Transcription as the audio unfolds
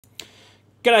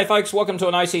G'day folks, welcome to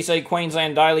an OCC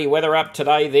Queensland Daily Weather Up.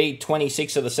 Today, the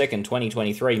 26th of the 2nd,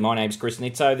 2023. My name's Chris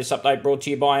Nitzo. This update brought to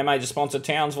you by our major sponsor,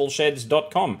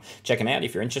 TownsvilleSheds.com. Check them out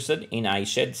if you're interested in a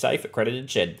shed-safe,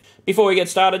 accredited shed. Before we get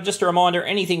started, just a reminder,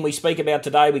 anything we speak about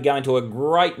today, we go into a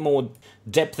great more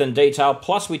depth and detail,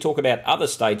 plus we talk about other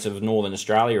states of Northern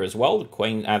Australia as well,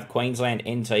 Queensland,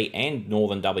 NT and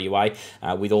Northern WA,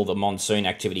 with all the monsoon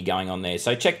activity going on there.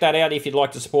 So check that out if you'd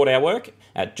like to support our work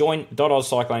at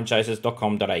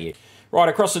join.ozcyclonechasers.com.au. Right,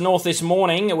 across the north this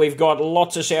morning, we've got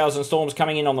lots of showers and storms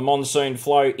coming in on the monsoon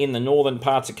flow in the northern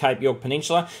parts of Cape York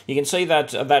Peninsula. You can see that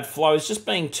that flow is just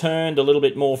being turned a little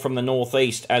bit more from the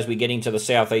northeast as we get into the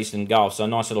southeastern Gulf, so a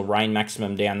nice little rain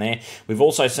maximum down there. We've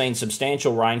also seen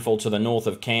substantial rainfall to the north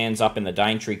of Cairns up in the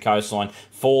Daintree coastline.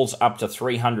 Falls up to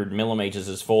 300 millimetres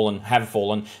have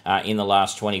fallen in the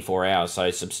last 24 hours,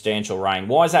 so substantial rain.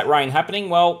 Why is that rain happening?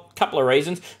 Well, a couple of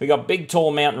reasons. We've got big,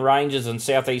 tall mountain ranges and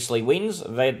southeasterly winds.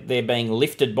 They're being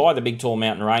lifted by the big, tall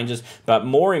mountain ranges, but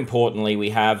more importantly, we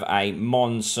have a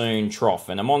monsoon trough,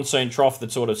 and a monsoon trough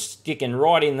that's sort of sticking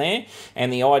right in there,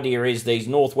 and the idea is these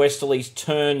northwesterlies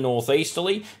turn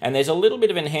northeasterly, and there's a little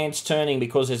bit of enhanced turning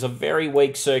because there's a very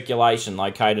weak circulation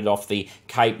located off the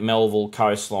Cape Melville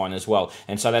coastline as well.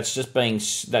 And so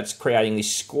that's creating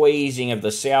this squeezing of the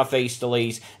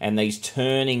southeasterlies and these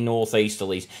turning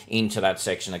northeasterlies into that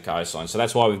section of coastline. So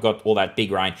that's why we've got all that big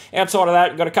rain. Outside of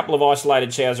that, we've got a couple of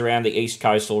isolated showers around the east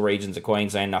coastal regions of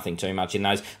Queensland, nothing too much in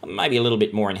those. Maybe a little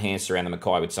bit more enhanced around the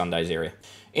Mackay-Whitsundays area.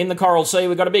 In the Coral Sea,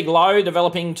 we've got a big low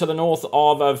developing to the north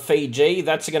of Fiji.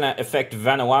 That's going to affect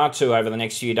Vanuatu over the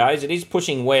next few days. It is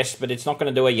pushing west, but it's not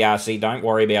going to do a Yasi. Don't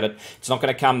worry about it. It's not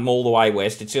going to come all the way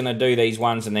west. It's going to do these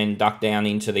ones and then duck down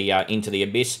into the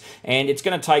abyss. And it's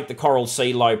going to take the Coral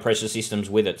Sea low pressure systems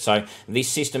with it. So this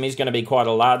system is going to be quite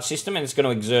a large system, and it's going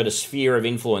to exert a sphere of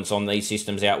influence on these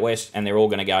systems out west, and they're all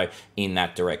going to go in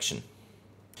that direction.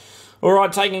 All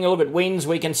right, taking a look at winds,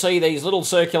 we can see these little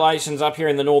circulations up here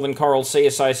in the northern Coral Sea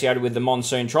associated with the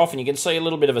monsoon trough, and you can see a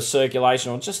little bit of a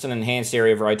circulation or just an enhanced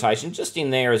area of rotation just in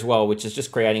there as well, which is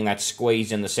just creating that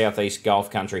squeeze in the southeast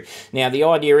Gulf country. Now, the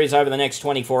idea is over the next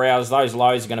 24 hours, those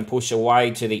lows are going to push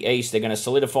away to the east. They're going to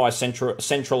solidify,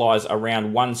 centralise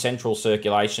around one central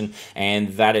circulation,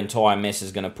 and that entire mess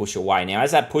is going to push away. Now,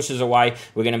 as that pushes away,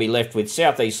 we're going to be left with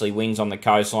southeasterly winds on the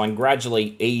coastline,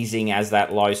 gradually easing as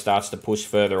that low starts to push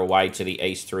further away to the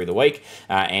east through the week,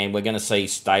 and we're going to see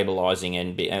stabilising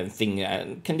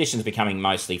and conditions becoming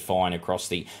mostly fine across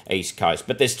the east coast.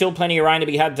 But there's still plenty of rain to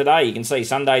be had today. You can see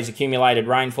Sunday's accumulated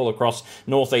rainfall across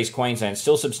northeast Queensland.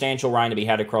 Still substantial rain to be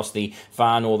had across the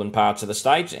far northern parts of the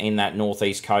state in that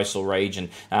northeast coastal region.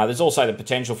 There's also the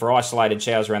potential for isolated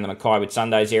showers around the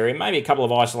Mackay-Whitsundays area, maybe a couple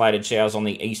of isolated showers on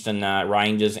the eastern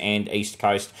ranges and east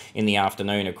coast in the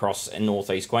afternoon across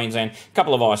northeast Queensland. A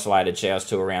couple of isolated showers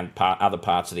too around other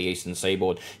parts of the eastern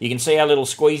seaboard. You can see our little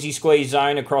squeeze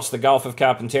zone across the Gulf of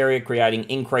Carpentaria, creating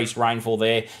increased rainfall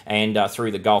there and through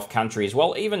the Gulf country as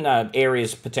well. Even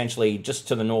areas potentially just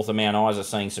to the north of Mount Isa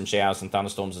seeing some showers and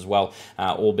thunderstorms as well,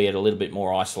 albeit a little bit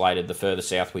more isolated the further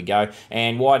south we go.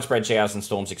 And widespread showers and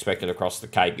storms expected across the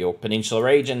Cape York Peninsula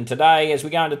region. Today, as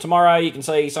we go into tomorrow, you can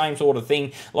see same sort of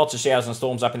thing. Lots of showers and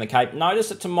storms up in the Cape. Notice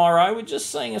that tomorrow we're just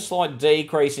seeing a slight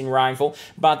decrease in rainfall,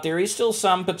 but there is still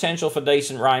some potential for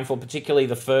decent rainfall, particularly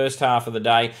the first half of the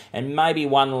day, and maybe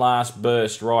one last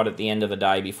burst right at the end of the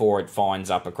day before it finds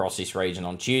up across this region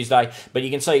on Tuesday. But you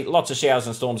can see lots of showers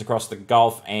and storms across the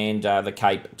Gulf and the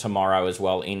Cape tomorrow as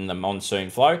well in the monsoon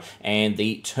flow and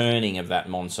the turning of that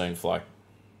monsoon flow.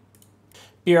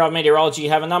 Bureau of Meteorology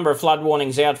have a number of flood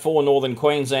warnings out for northern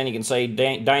Queensland. You can see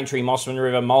Daintree, Mossman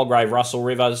River, Mulgrave, Russell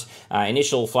Rivers,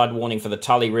 initial flood warning for the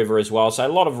Tully River as well. So a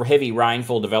lot of heavy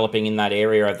rainfall developing in that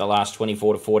area over the last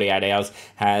 24 to 48 hours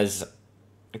has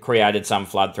created some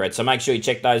flood threats. So make sure you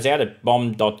check those out at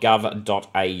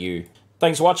bom.gov.au.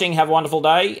 Thanks for watching. Have a wonderful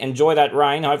day. Enjoy that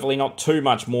rain. Hopefully not too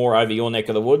much more over your neck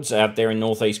of the woods out there in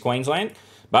northeast Queensland.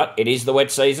 But it is the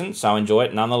wet season, so enjoy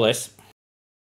it nonetheless.